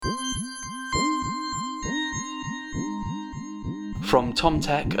From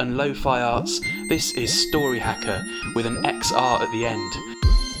TomTech and Lo-Fi Arts, this is Story Hacker with an XR at the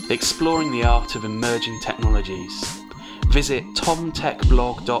end, exploring the art of emerging technologies. Visit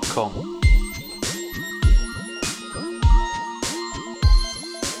tomtechblog.com.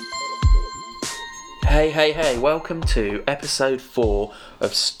 Hey, welcome to episode 4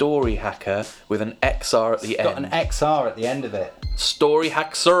 of Story Hacker with an XR at the end. Got an XR at the end of it. Story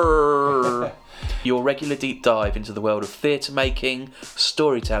Hacker! Your regular deep dive into the world of theatre making,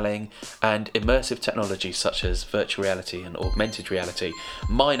 storytelling, and immersive technology such as virtual reality and augmented reality.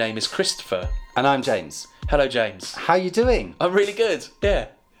 My name is Christopher. And I'm James. Hello, James. How are you doing? I'm really good, yeah.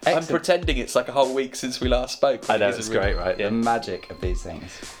 Excellent. I'm pretending it's like a whole week since we last spoke. I know, it's great, right? Yeah. The magic of these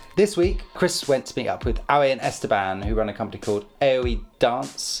things. This week, Chris went to meet up with Aoi and Esteban, who run a company called AOE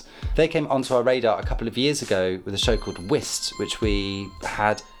Dance. They came onto our radar a couple of years ago with a show called Whist, which we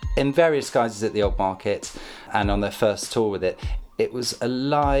had in various guises at the Old Market and on their first tour with it. It was a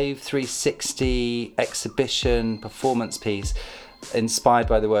live 360 exhibition performance piece inspired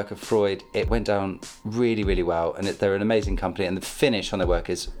by the work of Freud. It went down really, really well, and they're an amazing company, and the finish on their work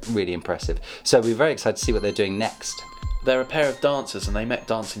is really impressive. So we're very excited to see what they're doing next. They're a pair of dancers and they met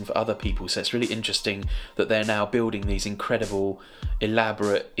dancing for other people, so it's really interesting that they're now building these incredible,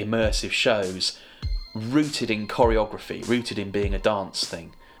 elaborate, immersive shows rooted in choreography, rooted in being a dance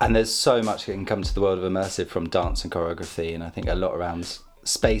thing. And there's so much that can come to the world of immersive from dance and choreography, and I think a lot around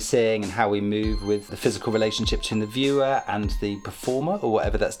spacing and how we move with the physical relationship between the viewer and the performer, or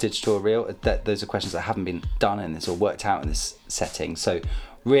whatever that's digital or real. Those are questions that haven't been done in this or worked out in this setting. So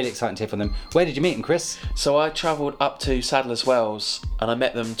really exciting to hear from them. Where did you meet them, Chris? So I travelled up to Sadler's Wells and I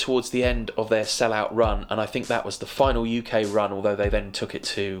met them towards the end of their sellout run, and I think that was the final UK run, although they then took it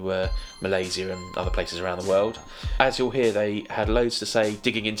to Malaysia and other places around the world. As you'll hear, they had loads to say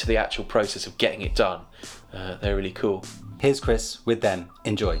digging into the actual process of getting it done. They're really cool. Here's Chris with them.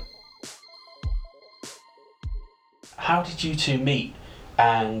 Enjoy. How did you two meet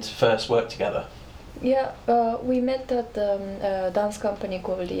and first work together? Yeah, we met at a dance company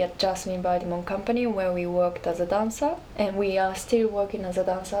called the Jasmine Bardimon Company, where we worked as a dancer, and we are still working as a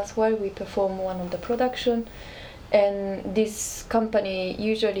dancer as well. We perform one of the production, and this company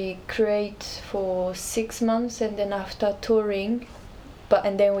usually create for 6 months, and then after touring,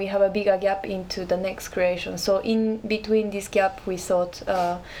 and then we have a bigger gap into the next creation. So in between this gap, we thought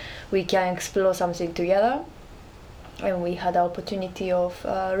we can explore something together. And we had the opportunity of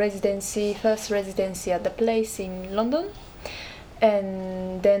first residency at the place in London,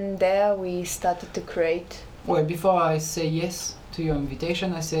 and then there we started to create. Well, before I say yes to your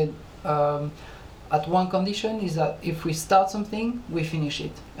invitation, I said at one condition is that if we start something, we finish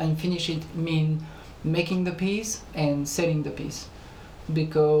it. And finish it mean making the piece and selling the piece.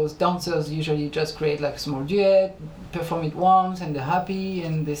 Because dancers usually just create like a small duet, perform it once, and they're happy,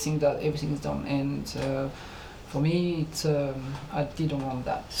 and they think that everything is done. And for me, it's I didn't want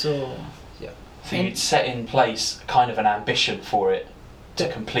that. So, yeah. So you'd set in place kind of an ambition for it to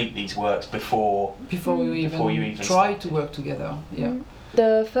complete these works before you even try to work together. Yeah.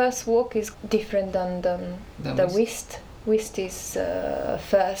 The first work is different than the Whist. Whist is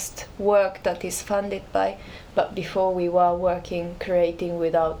first work that is funded by, but before we were creating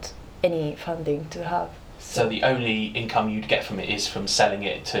without any funding to have. So the only income you'd get from it is from selling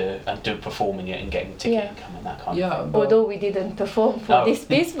it and performing it and getting ticket income and that kind of thing. Although we didn't perform for this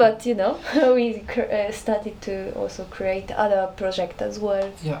piece, but we started to also create other projects as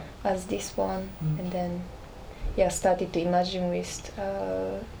well as this one, and then started to imagine with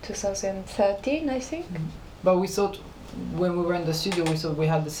 2013, I think. But we thought when we were in the studio, we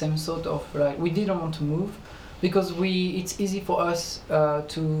had the same sort of we didn't want to move because it's easy for us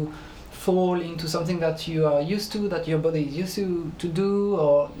to fall into something that you are used to, that your body is used to do,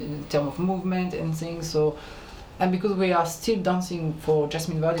 or in terms of movement and things. So, and because we are still dancing for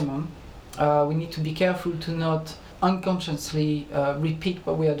Jasmine Bardimon, we need to be careful to not unconsciously repeat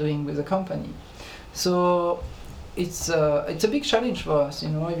what we are doing with the company. So it's a big challenge for us,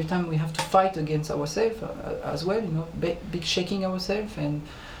 every time we have to fight against ourselves as well, big shaking ourselves,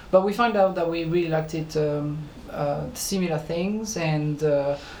 but we find out that we really liked it, similar things, and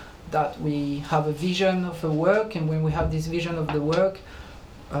that we have a vision of a work, and when we have this vision of the work,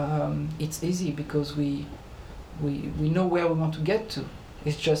 it's easy because we know where we want to get to.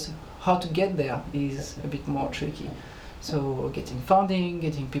 It's just how to get there is a bit more tricky. So getting funding,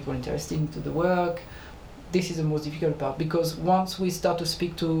 getting people interested into the work, this is the most difficult part, because once we start to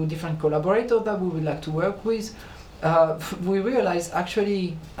speak to different collaborators that we would like to work with, we realize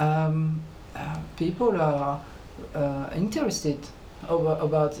actually people are interested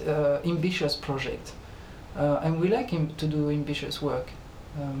about ambitious project. and we like him to do ambitious work.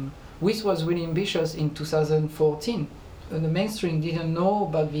 Whist was really ambitious in 2014. The mainstream didn't know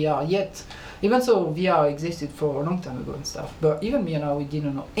about VR yet, even so VR existed for a long time ago and stuff. But even me and I, we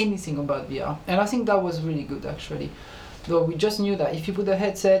didn't know anything about VR, and I think that was really good actually. Though we just knew that if you put a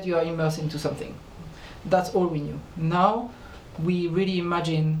headset, you are immersed into something. That's all we knew. Now we really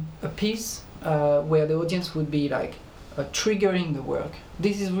imagine a piece where the audience would be like triggering the work.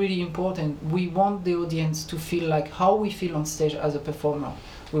 This is really important. We want the audience to feel like how we feel on stage as a performer.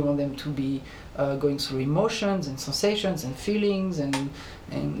 We want them to be going through emotions and sensations and feelings and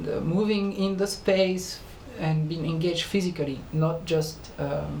moving in the space and being engaged physically, not just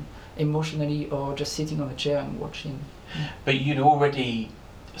emotionally or just sitting on a chair and watching. But you'd already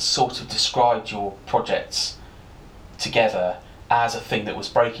sort of described your projects together as a thing that was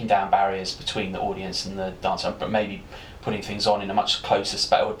breaking down barriers between the audience and the dancer, but maybe putting things on in a much closer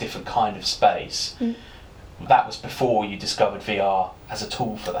space or a different kind of space. That was before you discovered VR as a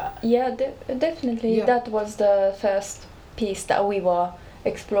tool for that. Yeah, definitely. Yeah. That was the first piece that we were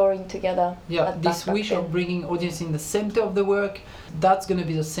exploring together. Yeah, this back wish then. of bringing audience in the center of the work, that's going to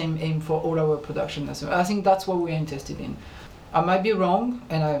be the same aim for all our production as well. I think that's what we're interested in. I might be wrong,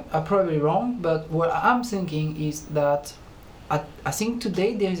 and I'm probably wrong, but what I'm thinking is that I think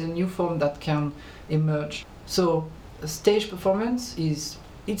today there is a new form that can emerge. So stage performance is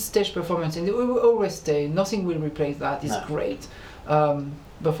it's stage performance, and it will always stay. Nothing will replace that. It's great.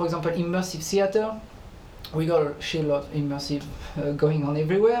 But for example, immersive theater, we got a shit lot of immersive going on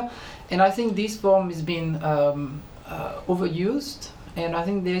everywhere, and I think this form is being overused, and I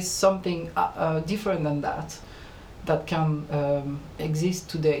think there's something different than that can exist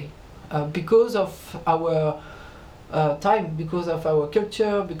today because of our time, because of our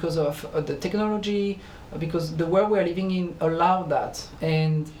culture, because of the technology, because the world we're living in allow that,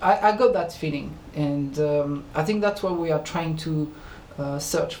 and I got that feeling, and I think that's what we are trying to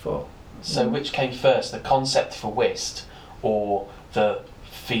search for. So which came first, the concept for Whist or the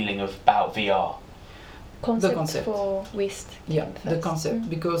feeling about VR? Concept, The concept. for Whist. Yeah, came the first. concept,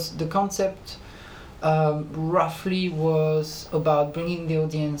 because the concept roughly was about bringing the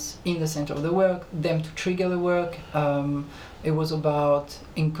audience in the center of the work, them to trigger the work. It was about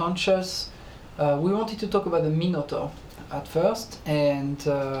unconscious. We wanted to talk about the Minotaur at first, and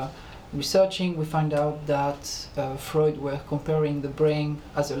researching, we find out that Freud were comparing the brain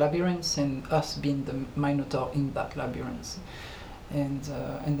as a labyrinth and us being the Minotaur in that labyrinth. And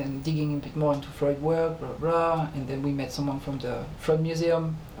then digging a bit more into Freud work, blah, blah, and then we met someone from the Freud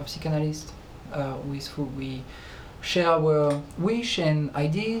Museum, a psychanalyst, with who we share our wish and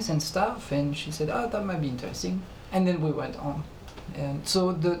ideas and stuff, and she said, that might be interesting. And then we went on. And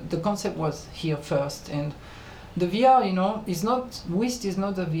so the concept was here first, and the VR, Whist is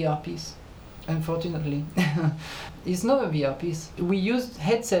not a VR piece, unfortunately. It's not a VR piece. We use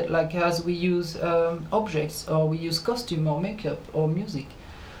headset like as we use objects, or we use costume or makeup or music.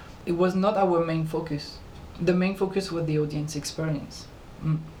 It was not our main focus. The main focus was the audience experience.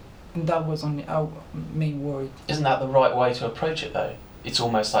 And that was only our main worry. Isn't that the right way to approach it though? It's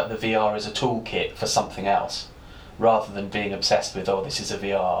almost like the VR is a toolkit for something else, rather than being obsessed with, this is a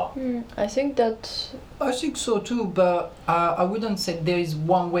VR. I think that I think so too, but I wouldn't say there is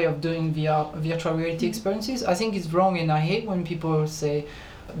one way of doing virtual reality experiences. I think it's wrong, and I hate when people say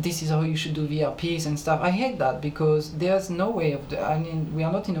this is how you should do VR piece and stuff. I hate that, because there's no way of we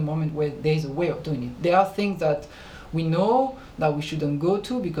are not in a moment where there is a way of doing it. There are things that we know that we shouldn't go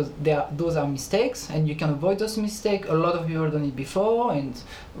to because those are mistakes, and you can avoid those mistakes. A lot of people have done it before, and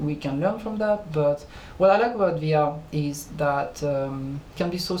we can learn from that. But what I like about VR is that it can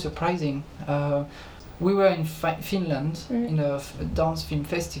be so surprising. We were in Finland in a dance film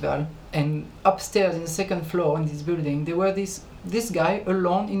festival, and upstairs in the second floor in this building, there were this guy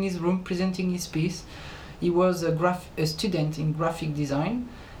alone in his room presenting his piece. He was a student in graphic design,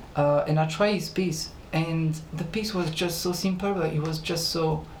 and I tried his piece. And the piece was just so simple, but it was just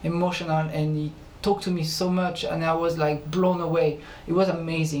so emotional, and he talked to me so much, and I was like blown away. It was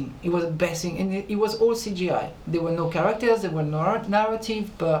amazing. It was the best thing, and it was all CGI. There were no characters, there were no narrative,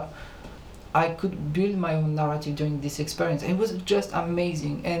 but I could build my own narrative during this experience. It was just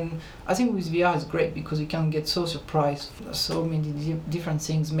amazing, and I think with VR it's great because you can get so surprised. So many different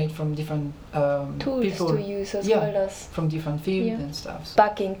things made from different tools people, to use as well as from different fields and stuff.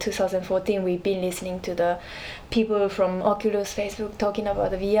 Back in 2014, we've been listening to the people from Oculus, Facebook talking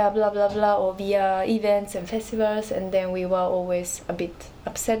about the VR blah blah blah, or VR events and festivals, and then we were always a bit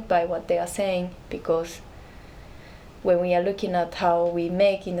upset by what they are saying, because when we are looking at how we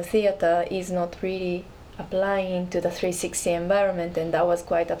make in the theater is not really applying to the 360 environment, and that was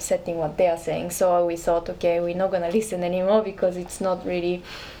quite upsetting what they are saying. So we thought, okay, we're not gonna listen anymore because it's not really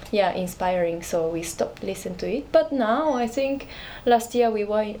inspiring, so we stopped listening to it. But now I think last year we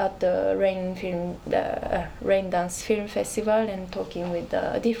were at the Rain Dance Film Festival and talking with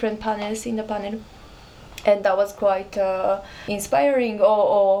different panels in the panel, and that was quite inspiring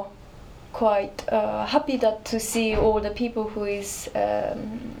or quite happy that to see all the people who is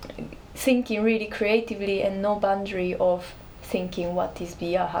thinking really creatively and no boundary of thinking what this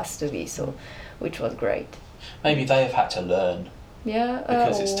VR has to be, so which was great. Maybe they have had to learn. Yeah,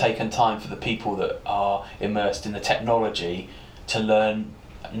 Because it's taken time for the people that are immersed in the technology to learn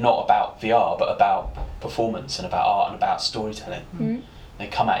not about VR but about performance and about art and about storytelling. They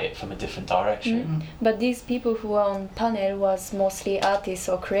come at it from a different direction. But these people who were on panel was mostly artists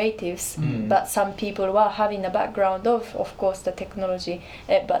or creatives, but some people were having a background of course, the technology,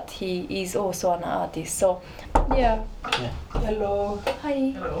 but he is also an artist. So, yeah. Hello.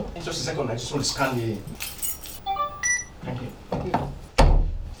 Hi. Hello. Just a second, I just want to scan the... Thank you.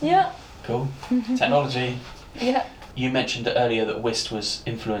 Yeah. Cool. Technology. Yeah. You mentioned earlier that Whist was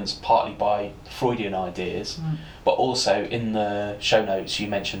influenced partly by Freudian ideas, but also in the show notes you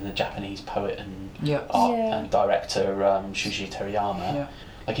mentioned the Japanese poet and art and director Shuji Terayama. Yeah.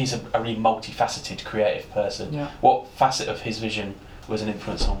 Like he's a really multifaceted creative person. Yeah. What facet of his vision was an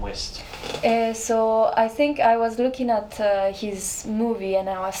influence on Whist? So I think I was looking at his movie and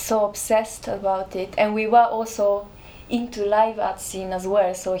I was so obsessed about it, and we were also into live art scene as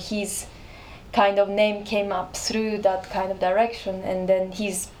well, so his kind of name came up through that kind of direction, and then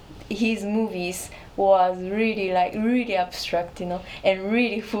his movies was really abstract, and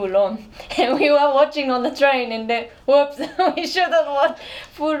really full on. And we were watching on the train, and then whoops, we shouldn't watch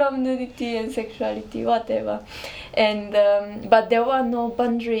full on nudity and sexuality, whatever. And but there were no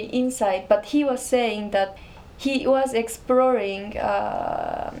boundary inside. But he was saying that he was exploring.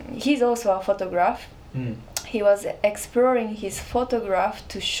 He's also a photographer. He was exploring his photograph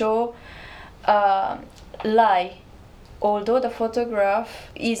to show lie, although the photograph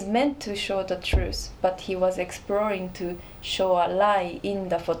is meant to show the truth, but he was exploring to show a lie in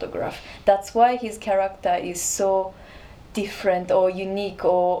the photograph. That's why his character is so different or unique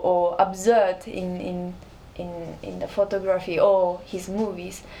or absurd in the photography or his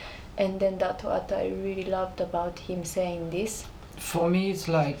movies. And then that's what I really loved about him saying this. For me, it's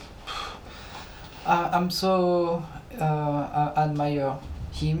like I'm so admire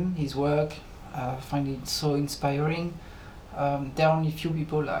him, his work. I find it so inspiring. There are only few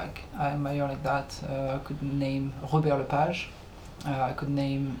people like I admire like that. I could name Robert Lepage. I could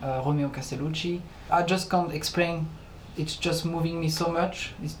name Romeo Castellucci. I just can't explain. It's just moving me so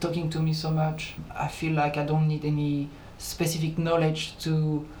much. It's talking to me so much. I feel like I don't need any specific knowledge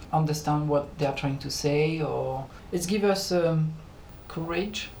to understand what they are trying to say, or it's give us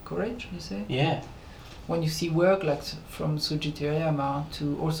courage, you say? Yeah. When you see work like from Shuji Terayama,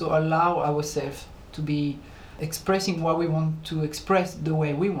 to also allow ourselves to be expressing what we want to express the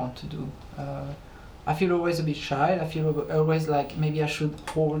way we want to do. I feel always a bit shy. I feel always like maybe I should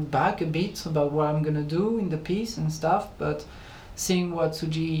hold back a bit about what I'm gonna do in the piece and stuff. But seeing what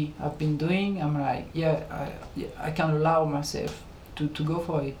Shuji have been doing, I'm like, I can allow myself to go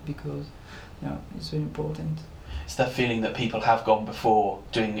for it, because it's very important. It's that feeling that people have gone before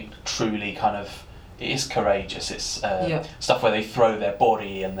doing it truly kind of. It is courageous. It's stuff where they throw their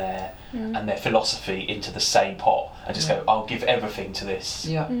body and their philosophy into the same pot and just go, I'll give everything to this.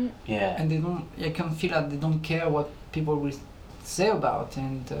 Yeah. Yeah. And they don't. I can feel that they don't care what people will say about,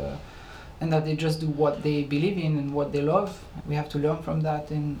 and that they just do what they believe in and what they love. We have to learn from that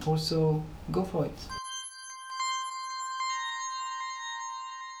and also go for it.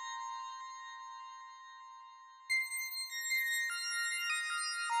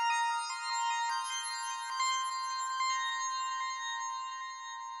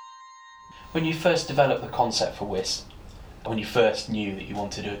 When you first developed the concept for Whist, when you first knew that you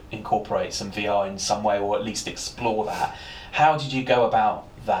wanted to incorporate some VR in some way, or at least explore that, how did you go about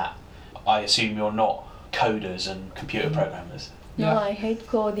that? I assume you're not coders and computer programmers. No, I hate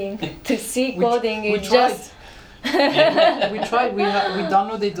coding. To see coding is tried. just... We tried. We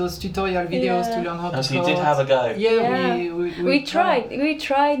downloaded those tutorial videos to learn how to code. So you did have a go. We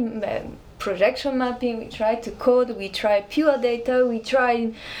tried projection mapping, we tried to code, we tried pure data, we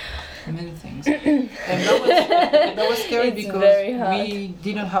tried many things. And that was scary because we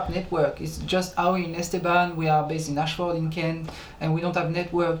didn't have network. It's just our in Esteban. We are based in Ashford in Kent, and we don't have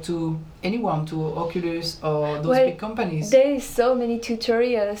network to anyone, to Oculus or those big companies. There is so many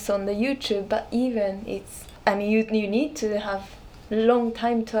tutorials on the YouTube, but even you need to have long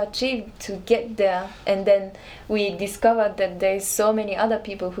time to achieve to get there, and then we discovered that there's so many other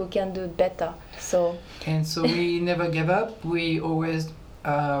people who can do better. So we never gave up. We always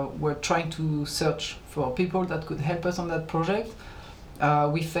were trying to search for people that could help us on that project.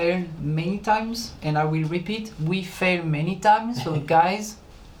 We failed many times, and I will repeat, we failed many times. So guys,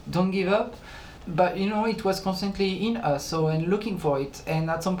 don't give up. But it was constantly in us, so, and looking for it.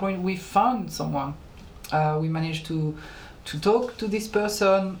 And at some point we found someone. We managed to talk to this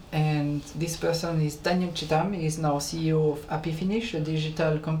person, and this person is Daniel Chetam. He is now CEO of Happy Finish, a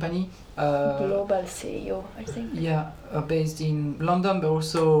digital company. Global CEO, I think. Yeah, based in London, but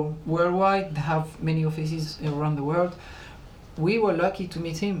also worldwide. They have many offices around the world. We were lucky to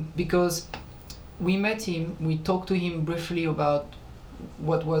meet him because we met him, we talked to him briefly about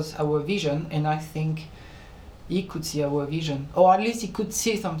what was our vision, and I think he could see our vision, or at least he could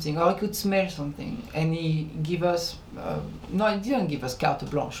see something, or he could smell something, and he gave us, he didn't give us carte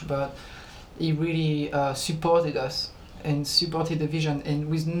blanche, but he really supported us and supported the vision, and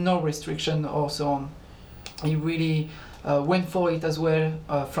with no restriction or so on. He really went for it as well,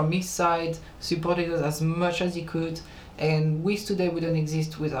 from his side, supported us as much as he could, and Whist today wouldn't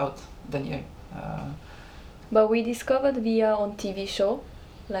exist without Daniel. But we discovered VR on TV show,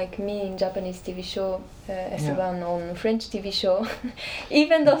 like me in Japanese TV show, Esteban on French TV show.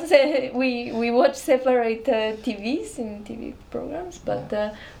 Even though we watch separate TVs in TV programs,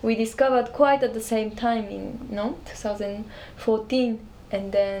 but we discovered quite at the same time in 2014,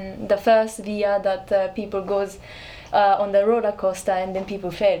 and then the first VR that people goes on the roller coaster, and then people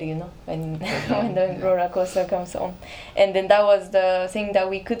fail, when the roller coaster comes on. And then that was the thing that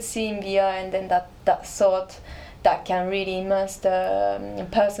we could see in VR, and then that thought that can really immerse the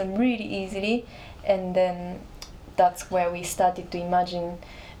person really easily. And then that's where we started to imagine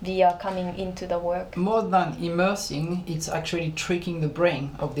VR coming into the work. More than immersing, it's actually tricking the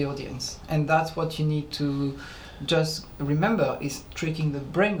brain of the audience. And that's what you need to just remember, is tricking the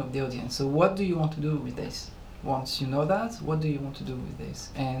brain of the audience. So what do you want to do with this? Once you know that, what do you want to do with this?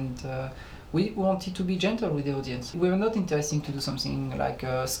 And we wanted to be gentle with the audience. We were not interested to do something like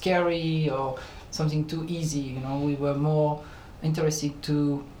scary or something too easy. We were more interested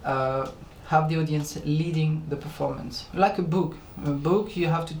to have the audience leading the performance, like a book. A book, you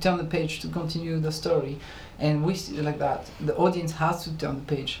have to turn the page to continue the story, and we like that. The audience has to turn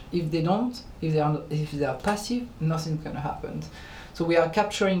the page. If they don't, if they are passive, nothing's gonna happen. So we are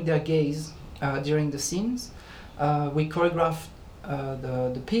capturing their gaze during the scenes. We choreographed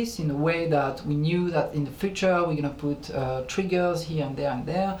the piece in a way that we knew that in the future we're going to put triggers here and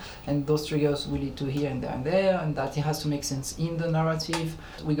there, and those triggers will lead to here and there, and that it has to make sense in the narrative.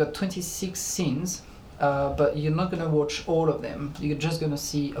 We got 26 scenes, but you're not going to watch all of them. You're just going to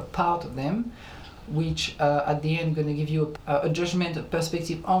see a part of them, which at the end going to give you a judgment, a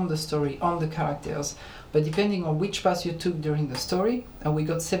perspective on the story, on the characters. But depending on which path you took during the story, we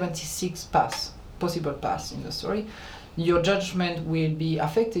got 76 paths. Possible paths in the story, your judgment will be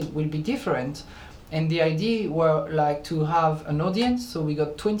affected, will be different. And the idea were like to have an audience, so we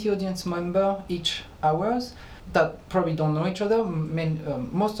got 20 audience members each hours that probably don't know each other.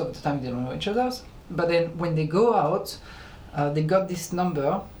 Most of the time they don't know each other, but then when they go out, they got this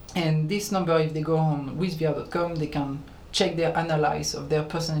number, and this number, if they go on whistvr.com, they can check their analysis of their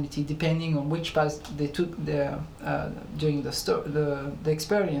personality depending on which path they took during the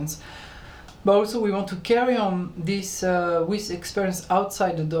experience. But also we want to carry on this with experience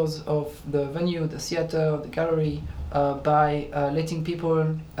outside the doors of the venue, the theater, the gallery, by letting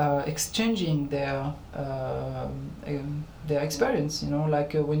people exchanging their experience.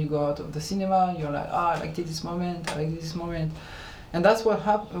 Like when you go out of the cinema, you're like, I liked it this moment, I liked this moment. And that's what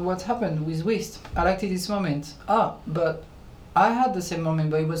happened with Whist. I liked it this moment. But I had the same moment,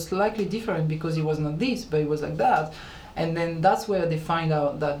 but it was slightly different because it was not this, but it was like that. And then that's where they find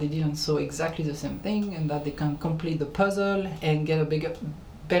out that they didn't saw exactly the same thing, and that they can complete the puzzle and get a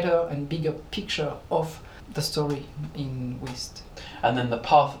better and bigger picture of the story in Whist. And then the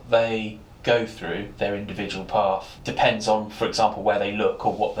path they go through, their individual path, depends on, for example, where they look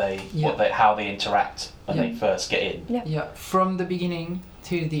or how they interact when they first get in. Yeah, from the beginning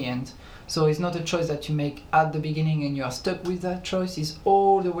till the end. So it's not a choice that you make at the beginning and you are stuck with that choice. It's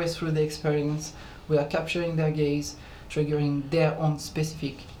all the way through the experience. We are capturing their gaze, triggering their own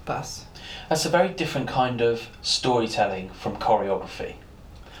specific path. That's a very different kind of storytelling from choreography.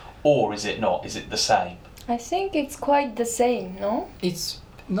 Or is it not? Is it the same? I think it's quite the same, no? It's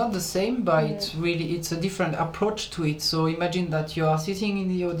not the same, but it's a different approach to it. So imagine that you are sitting in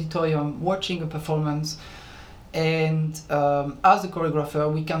the auditorium watching a performance, and as a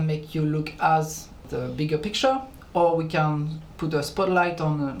choreographer we can make you look as the bigger picture, or we can put a spotlight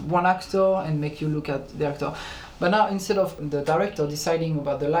on one actor and make you look at the actor. But now, instead of the director deciding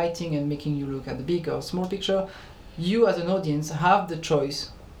about the lighting and making you look at the big or small picture, you as an audience have the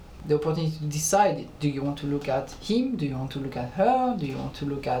choice, the opportunity to decide. Do you want to look at him? Do you want to look at her? Do you want to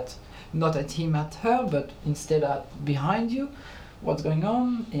look at, not at him, at her, but instead at behind you? What's going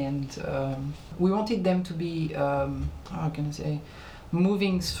on? And we wanted them to be, how can I say,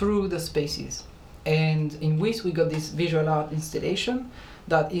 moving through the spaces. And in Whist we got this visual art installation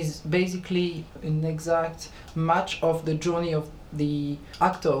that is basically an exact match of the journey of the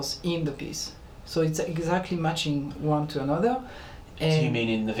actors in the piece. So it's exactly matching one to another. And So you mean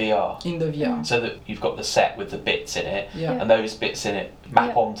in the VR? in the VR. So that you've got the set with the bits in it, Yeah. and those bits in it map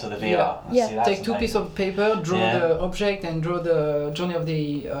Yeah. onto the VR. Yeah. See, that's Take two amazing. pieces of paper, draw Yeah. the object and draw the journey of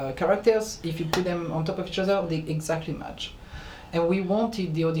the characters. If you put them on top of each other, they exactly match. And we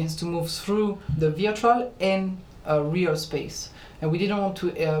wanted the audience to move through the virtual and real space. And we didn't want to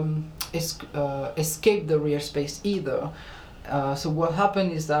escape the real space either. So what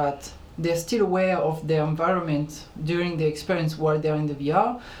happened is that they're still aware of their environment during the experience while they're in the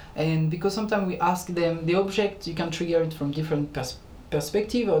VR. And because sometimes we ask them, the object, you can trigger it from different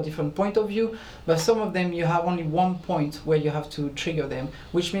perspective or different point of view, but some of them you have only one point where you have to trigger them,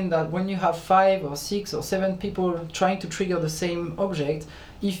 which means that when you have 5 or 6 or 7 people trying to trigger the same object,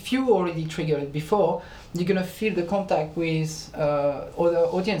 if you already triggered it before, you're gonna feel the contact with other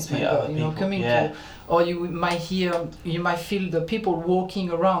audience Yeah, members, other you know, people, coming yeah. to, or you might feel the people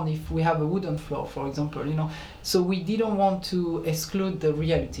walking around if we have a wooden floor, for example, you know. So we didn't want to exclude the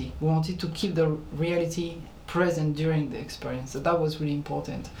reality. We wanted to keep the reality present during the experience. So that was really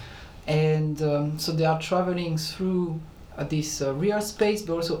important. And so they are traveling through this real space,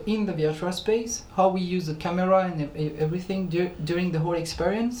 but also in the virtual space. How we use the camera and everything during the whole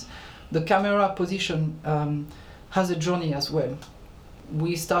experience. The camera position has a journey as well.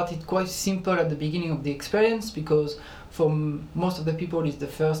 We started quite simple at the beginning of the experience because for most of the people it's the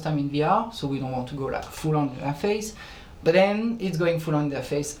first time in VR, so we don't want to go like full on their face. But then it's going full on their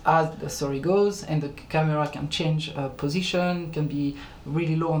face as the story goes, and the camera can change position, can be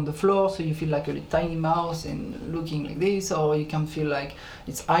really low on the floor, so you feel like a tiny mouse and looking like this, or you can feel like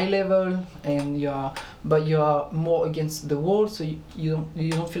it's eye level, and you are more against the wall, so you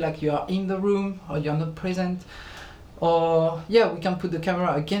don't feel like you are in the room or you're not present. Or yeah, we can put the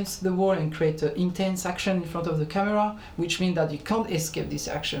camera against the wall and create an intense action in front of the camera, which means that you can't escape this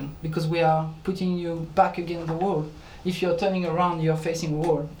action because we are putting you back against the wall. If you're turning around, you're facing the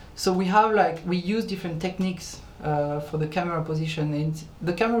wall. So we use different techniques for the camera position, and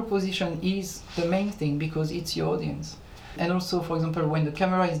the camera position is the main thing because it's your audience. And also, for example, when the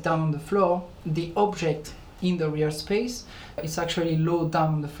camera is down on the floor, the object in the real space, it's actually low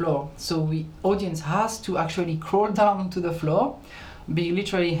down on the floor. So the audience has to actually crawl down to the floor, be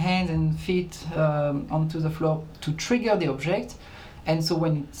literally hands and feet onto the floor to trigger the object. And so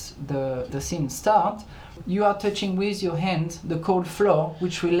when the scene starts, you are touching with your hand the cold floor,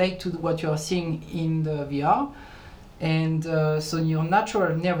 which relate to what you are seeing in the VR. And so your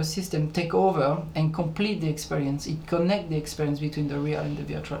natural nervous system take over and complete the experience. It connect the experience between the real and the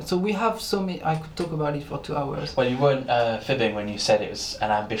virtual. So we have so many, I could talk about it for 2 hours. Well, you weren't fibbing when you said it was an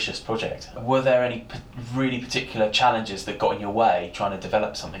ambitious project. Were there any really particular challenges that got in your way trying to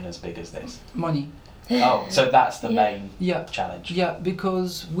develop something as big as this? Money. Oh, so that's the Yeah. main Yeah. challenge. Yeah,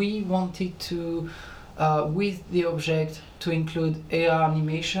 because we wanted to, with the object, to include AR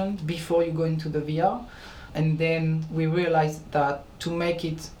animation before you go into the VR. And then we realized that to make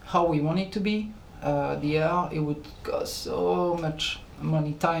it how we want it to be, the AR, it would cost so much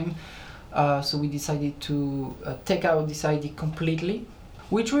money, time. So we decided to take out this idea completely,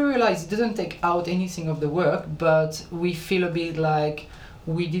 which we realized doesn't take out anything of the work, but we feel a bit like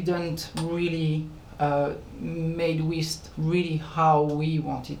we didn't really made Whist really how we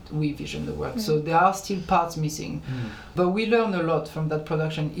vision the work. So there are still parts missing. But we learned a lot from that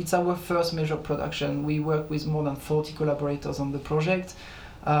production. It's our first major production. We work with more than 40 collaborators on the project.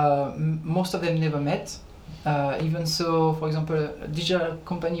 Most of them never met. Even so, for example, a digital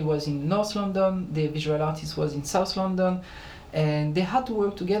company was in North London, the visual artist was in South London, and they had to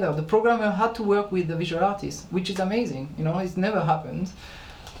work together. The programmer had to work with the visual artist, which is amazing. You know, it's never happened.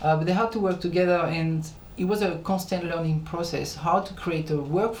 But they had to work together, and it was a constant learning process, how to create a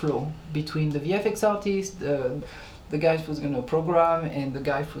workflow between the VFX artist, the guy who's going to program, and the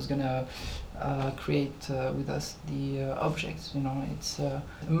guy who's going to create with us the objects. You know, it's a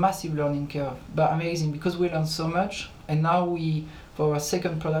massive learning curve, but amazing because we learned so much. And now for our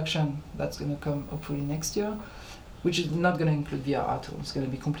second production that's going to come hopefully next year, which is not going to include VR at all. It's going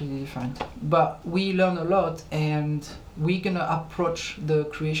to be completely different. But we learn a lot, and we're going to approach the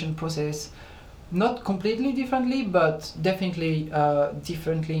creation process not completely differently, but definitely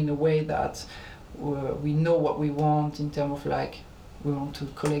differently in a way that we know what we want in terms of like, we want to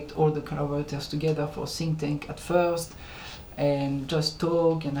collect all the collaborators together for think tank at first, and just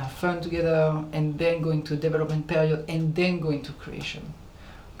talk and have fun together, and then go into development period, and then go into creation,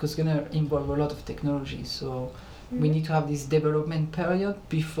 because it's gonna involve a lot of technology. So we need to have this development period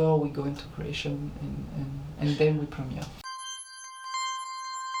before we go into creation, and then we premiere.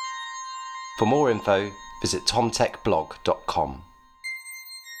 For more info, visit tomtechblog.com.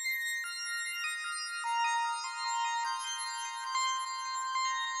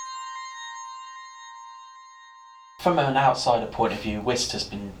 From an outsider point of view, Whist has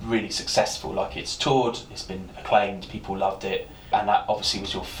been really successful. Like, it's toured, it's been acclaimed, people loved it, and that obviously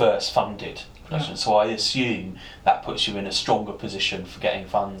was your first funded production. So I assume that puts you in a stronger position for getting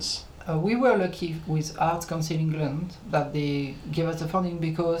funds. We were lucky with Arts Council England that they gave us the funding,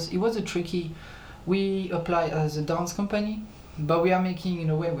 because it was a tricky. We applied as a dance company, but we are making, in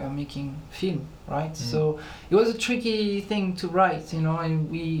a way, we are making film, right? So it was a tricky thing to write, you know, and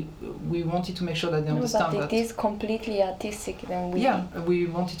we wanted to make sure that they understand but it is completely artistic. Then we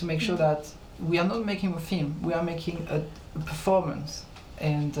wanted to make sure that we are not making a film, we are making a performance,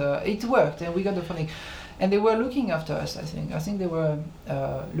 and it worked, and we got the funding. And they were looking after us, I think. I think they were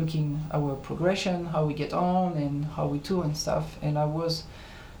looking at our progression, how we get on, and how we tour and stuff. And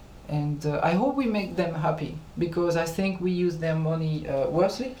I hope we make them happy, because I think we use their money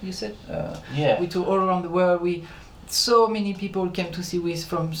worthily. You said we tour all around the world. So many people came to see Whist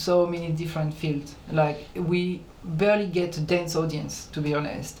from so many different fields. Like, we barely get a dance audience, to be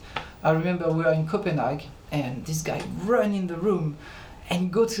honest. I remember we were in Copenhagen, and this guy ran in the room and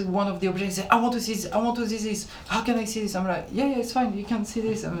go to one of the objects and say, I want to see this, I want to see this, how can I see this? I'm like, yeah, it's fine, you can see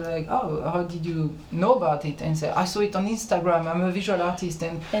this. I'm like, oh, how did you know about it? And say, I saw it on Instagram, I'm a visual artist.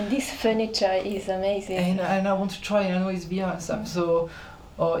 And this furniture is amazing. And I want to try, and I know it's VR and stuff. So,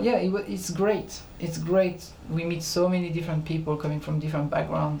 it's great. It's great. We meet so many different people coming from different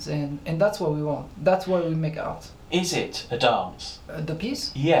backgrounds, and that's what we want. That's why we make art. Is it a dance? The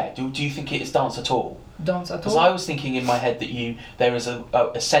piece? Yeah. Do you think it is dance at all? Dance at all? Because I was thinking in my head that there is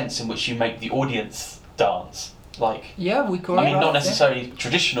a sense in which you make the audience dance. Like, yeah, we call I mean, not necessarily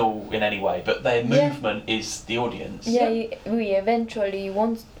traditional in any way, but their movement is the audience. Yeah, we eventually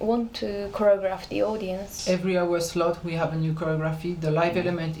want to choreograph the audience. Every hour slot we have a new choreography. The live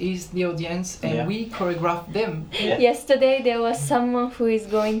element is the audience, and we choreograph them. Yeah. Yesterday there was someone who is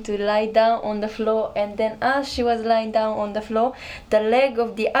going to lie down on the floor, and then as she was lying down on the floor, the leg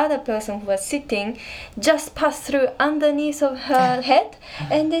of the other person who was sitting just passed through underneath of her head,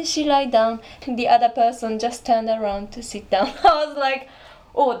 and then she lied down. The other person just turned around to sit down. I was like,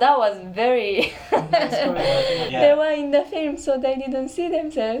 oh, that was very They were in the film, so they didn't see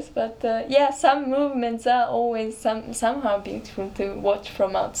themselves, but some movements are always somehow beautiful to watch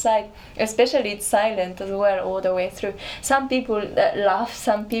from outside, especially it's silent as well all the way through. Some people laugh,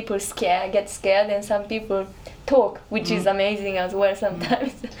 some people get scared, and some people talk, which is amazing as well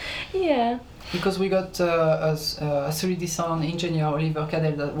sometimes. Yeah. Because we got a 3D sound engineer, Oliver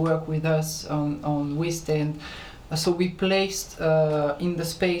Cadell, that worked with us on Whist, and so we placed in the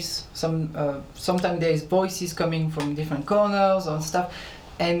space sometimes there is voices coming from different corners and stuff,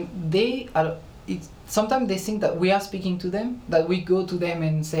 and sometimes they think that we are speaking to them, that we go to them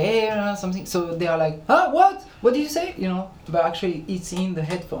and say, hey, something, so they are like, what did you say, you know, but actually it's in the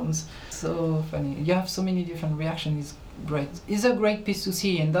headphones. So funny. You have so many different reactions. Great. It's a great piece to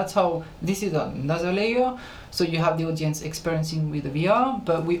see, and that's how this is another layer. So you have the audience experiencing with the VR,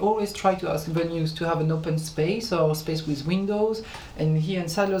 but we always try to ask venues to have an open space or space with windows. And here in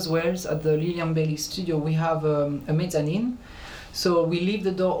Sadler's Wells at the Lillian Bailey studio, we have a mezzanine. So we leave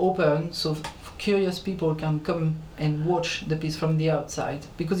the door open so curious people can come and watch the piece from the outside,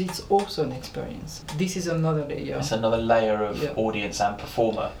 because it's also an experience. This is another layer. It's another layer of audience and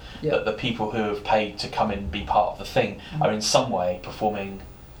performer, that the people who have paid to come and be part of the thing are in some way performing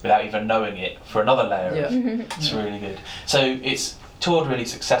without even knowing it for another layer. It's really good. So it's toured really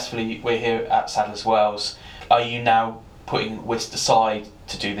successfully. We're here at Sadler's Wells. Are you now putting Whist aside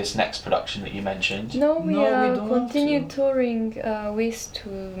to do this next production that you mentioned? No, we continue touring Whist to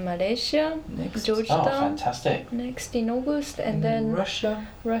Malaysia, Georgetown. Oh, fantastic. Next in August, and then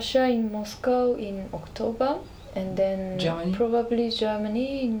Russia in Moscow in October, and then probably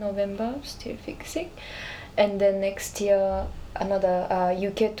Germany in November, still fixing. And then next year another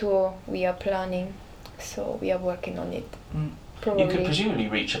UK tour we are planning, so we are working on it. probably. You could presumably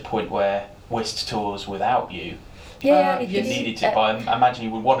reach a point where Whist tours without you. Yeah, If you needed to, but I imagine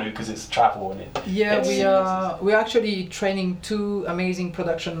you would want to because it's travel and it. Yeah, we're actually training 2 amazing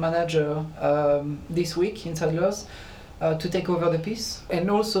production managers this week in Saddlers to take over the piece, and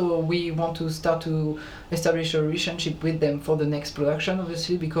also we want to start to establish a relationship with them for the next production,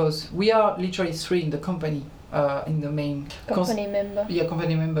 obviously, because we are literally 3 in the company, in the main company member. Yeah,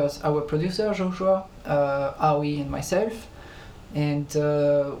 company members. Our producer Joshua, Aoi, and myself. And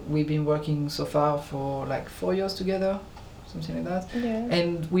we've been working so far for like 4 years together, something like that. Yeah.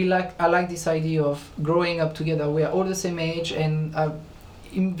 And I like this idea of growing up together. We are all the same age and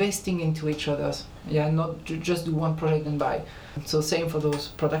investing into each other's. Yeah, not just do one project and buy. So same for those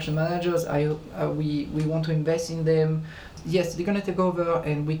production managers. We want to invest in them. Yes, they're gonna take over,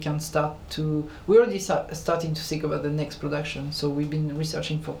 and we can start to. We're already starting to think about the next production. So we've been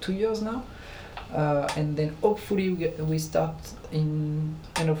researching for 2 years now. And then hopefully we start in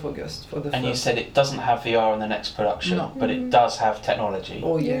end of August for the And first. you said it doesn't have VR in the next production, No. but it does have technology.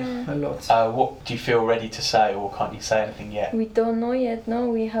 Oh yeah, Yeah. a lot. What do you feel ready to say, or can't you say anything yet? We don't know yet. No,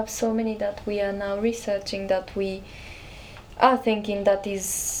 we have so many that we are now researching that we are thinking that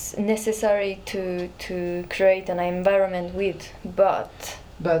is necessary to create an environment with, but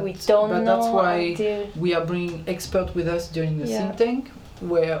we don't know that's why until. we are bringing experts with us during the Yeah. think tank,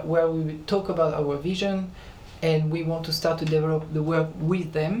 where we will talk about our vision, and we want to start to develop the work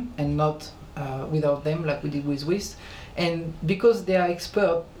with them and not without them, like we did with Whist. And because they are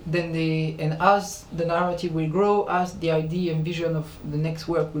expert, then and as the narrative will grow, as the idea and vision of the next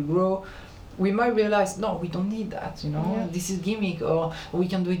work will grow, we might realize, no, we don't need that, Yeah. this is gimmick, or we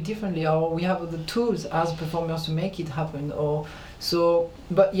can do it differently, or we have the tools as performers to make it happen, or so.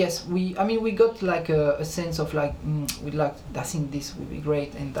 But yes, we got like a sense of like, we'd like, I think this would be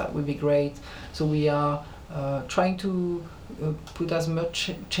great and that would be great. So we are trying to put as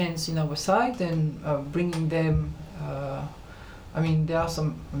much chance in our side and bringing them. There are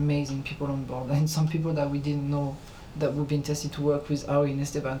some amazing people on board, and some people that we didn't know that would be interested to work with Aoi and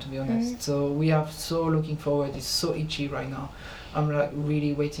Esteban, to be honest. So we are so looking forward. It's so itchy right now. I'm like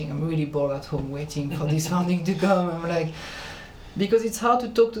really waiting. I'm really bored at home waiting for this funding to come. I'm like, because it's hard to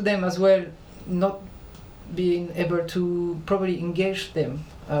talk to them as well, not being able to properly engage them.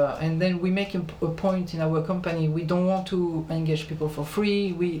 And then we make a point in our company. We don't want to engage people for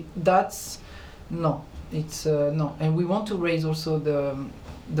free. No. And we want to raise also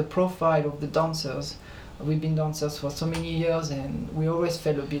the profile of the dancers. We've been dancers for so many years, and we always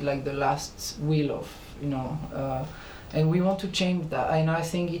felt a bit like the last wheel of, and we want to change that. And I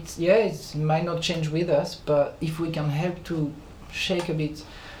think it might not change with us, but if we can help to shake a bit,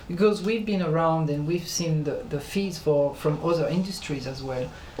 because we've been around and we've seen the fees from other industries as well,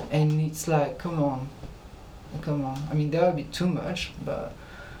 and it's like, come on. They're a bit too much, but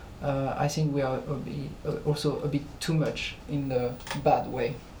I think we are also a bit too much in the bad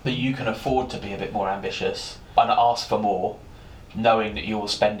way. But you can afford to be a bit more ambitious and ask for more, knowing that you will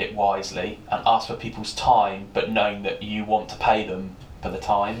spend it wisely, and ask for people's time, but knowing that you want to pay them for the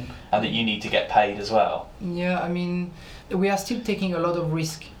time and that you need to get paid as well. Yeah, we are still taking a lot of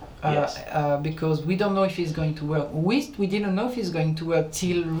risk. Because we don't know if it's going to work. We didn't know if it's going to work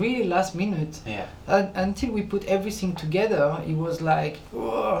till really last minute. Yeah. Until we put everything together, it was like,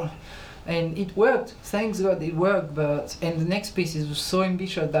 whoa. And it worked. Thanks God it worked. And the next piece is so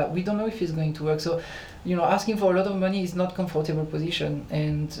ambitious that we don't know if it's going to work. So, asking for a lot of money is not a comfortable position.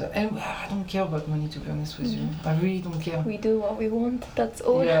 And I don't care about money, to be honest with you. I really don't care. We do what we want. That's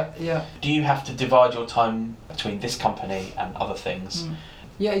all. Yeah. Do you have to divide your time between this company and other things?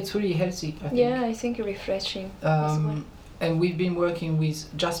 Yeah, it's really healthy, I think. Yeah, I think refreshing as well. And we've been working with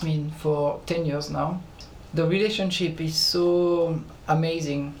Jasmine for 10 years now. The relationship is so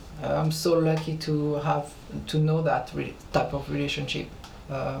amazing. I'm so lucky to know that type of relationship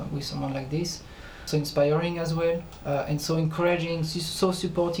with someone like this. So inspiring as well, and so encouraging, so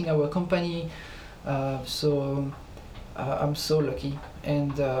supporting our company. I'm so lucky.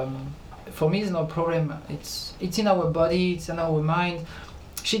 And for me, it's no problem. It's in our body, it's in our mind.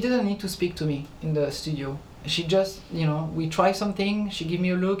 She didn't need to speak to me in the studio. She just, we try something, she give me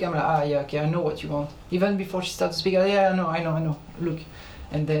a look, I'm like, yeah, okay, I know what you want. Even before she started speaking, I know, look.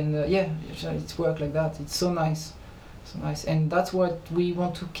 And then, it's work like that. It's so nice. And that's what we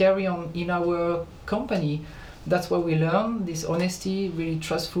want to carry on in our company. That's what we learn, this honesty, really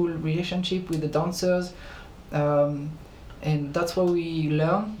trustful relationship with the dancers. And that's what we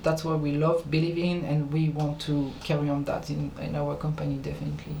learn, that's what we love, believe in, and we want to carry on that in our company,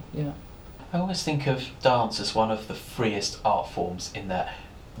 definitely, yeah. I always think of dance as one of the freest art forms in that,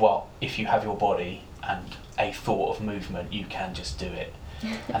 well, if you have your body, and a thought of movement, you can just do it.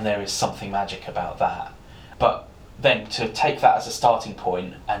 And there is something magic about that. But then to take that as a starting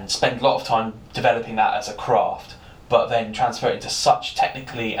point and spend a lot of time developing that as a craft, but then transfer it into such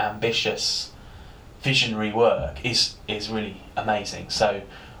technically ambitious, visionary work is really amazing. So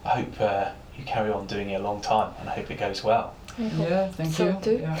I hope you carry on doing it a long time, and I hope it goes well. Yeah, thank So you.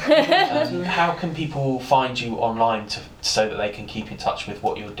 too. Yeah. How can people find you online so that they can keep in touch with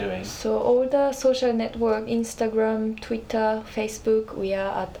what you're doing? So all the social network, Instagram, Twitter, Facebook, we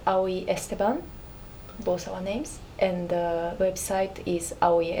are at Aoi Esteban, both our names, and the website is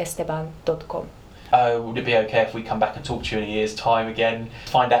aoiesteban.com. Would it be okay if we come back and talk to you in a year's time again,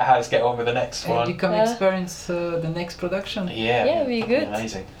 find out how it's get on with the next And one? you come Yeah. experience the next production. Yeah, Yeah, be good.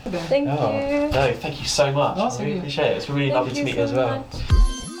 Amazing. Thank Oh, you. no, thank you so much. Oh, I thank really you. appreciate it. It's really Thank lovely to meet you as so well. much.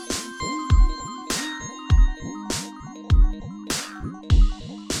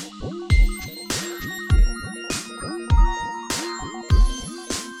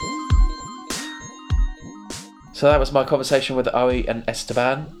 So that was my conversation with Aoi and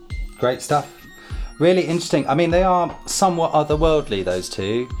Esteban. Great stuff. Really interesting. I mean, they are somewhat otherworldly, those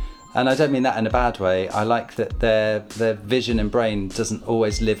two. And I don't mean that in a bad way. I like that their vision and brain doesn't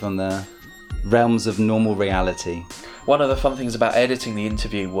always live on the realms of normal reality. One of the fun things about editing the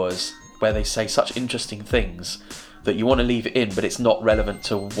interview was where they say such interesting things that you want to leave it in, but it's not relevant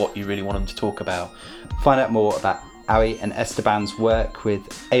to what you really want them to talk about. Find out more about Aoi and Esteban's work with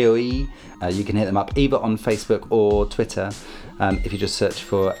AOE. You can hit them up either on Facebook or Twitter. If you just search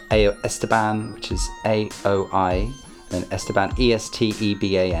for AO Esteban, which is AOI, and Esteban,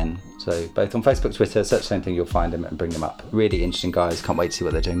 ESTEBAN. So both on Facebook, Twitter, search the same thing, you'll find them and bring them up. Really interesting guys. Can't wait to see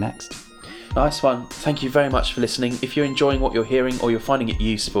what they're doing next. Nice one. Thank you very much for listening. If you're enjoying what you're hearing or you're finding it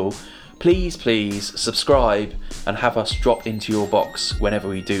useful, please subscribe and have us drop into your box whenever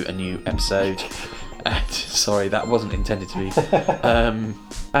we do a new episode. And, sorry, that wasn't intended to be.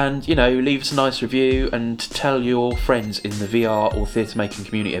 And, you know, leave us a nice review and tell your friends in the VR or theatre making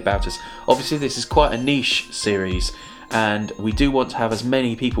community about us. Obviously, this is quite a niche series, and we do want to have as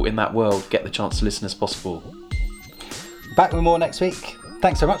many people in that world get the chance to listen as possible. Back with more next week.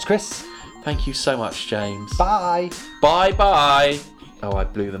 Thanks so much, Chris. Thank you so much, James. Bye. Bye. Oh, I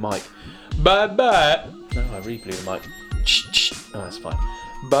blew the mic. Bye. No, I really blew the mic. Oh, that's fine.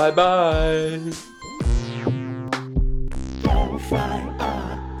 Bye. Don't fly